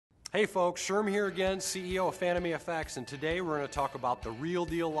Hey folks, Sherm here again, CEO of Phantom EFX, and today we're going to talk about the Real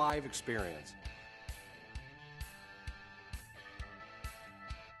Deal Live experience.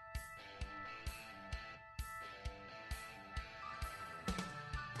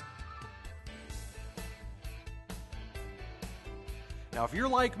 Now, if you're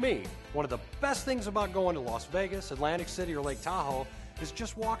like me, one of the best things about going to Las Vegas, Atlantic City, or Lake Tahoe is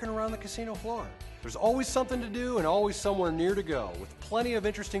just walking around the casino floor. There's always something to do and always somewhere near to go, with plenty of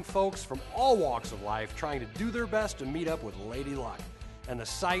interesting folks from all walks of life trying to do their best to meet up with Lady Luck. And the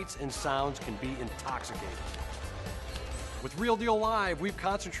sights and sounds can be intoxicating. With Real Deal Live, we've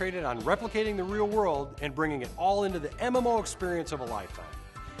concentrated on replicating the real world and bringing it all into the MMO experience of a lifetime.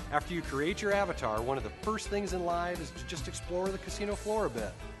 After you create your avatar, one of the first things in Live is to just explore the casino floor a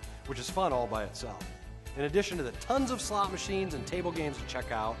bit, which is fun all by itself. In addition to the tons of slot machines and table games to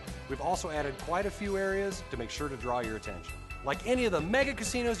check out, we've also added quite a few areas to make sure to draw your attention. Like any of the mega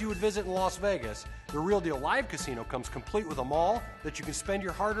casinos you would visit in Las Vegas, the Real Deal Live Casino comes complete with a mall that you can spend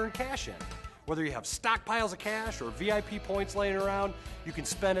your hard-earned cash in. Whether you have stockpiles of cash or VIP points laying around, you can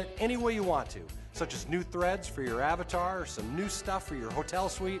spend it any way you want to, such as new threads for your avatar or some new stuff for your hotel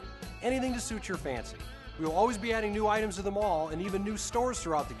suite, anything to suit your fancy. We will always be adding new items to the mall and even new stores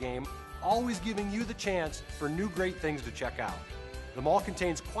throughout the game, always giving you the chance for new great things to check out. The mall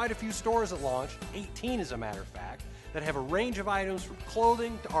contains quite a few stores at launch, 18 as a matter of fact, that have a range of items from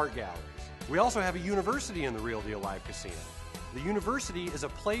clothing to art galleries. We also have a university in the Real Deal Live Casino. The university is a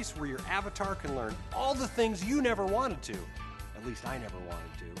place where your avatar can learn all the things you never wanted to, at least I never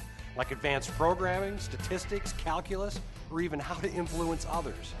wanted to, like advanced programming, statistics, calculus, or even how to influence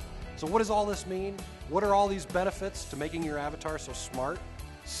others. So what does all this mean? What are all these benefits to making your avatar so smart?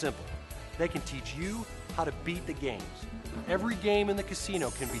 Simple. They can teach you how to beat the games. Every game in the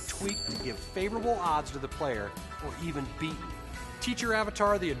casino can be tweaked to give favorable odds to the player or even beaten. Teach your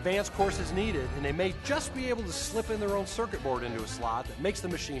avatar the advanced courses needed, and they may just be able to slip in their own circuit board into a slot that makes the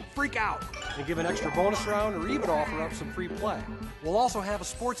machine freak out and give an extra bonus round or even offer up some free play. We'll also have a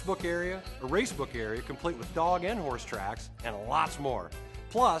sports book area, a race book area complete with dog and horse tracks, and lots more.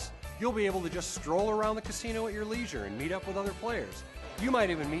 Plus, you'll be able to just stroll around the casino at your leisure and meet up with other players. You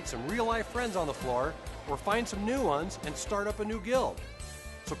might even meet some real-life friends on the floor or find some new ones and start up a new guild.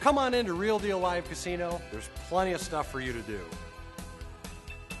 So come on into Real Deal Live Casino. There's plenty of stuff for you to do.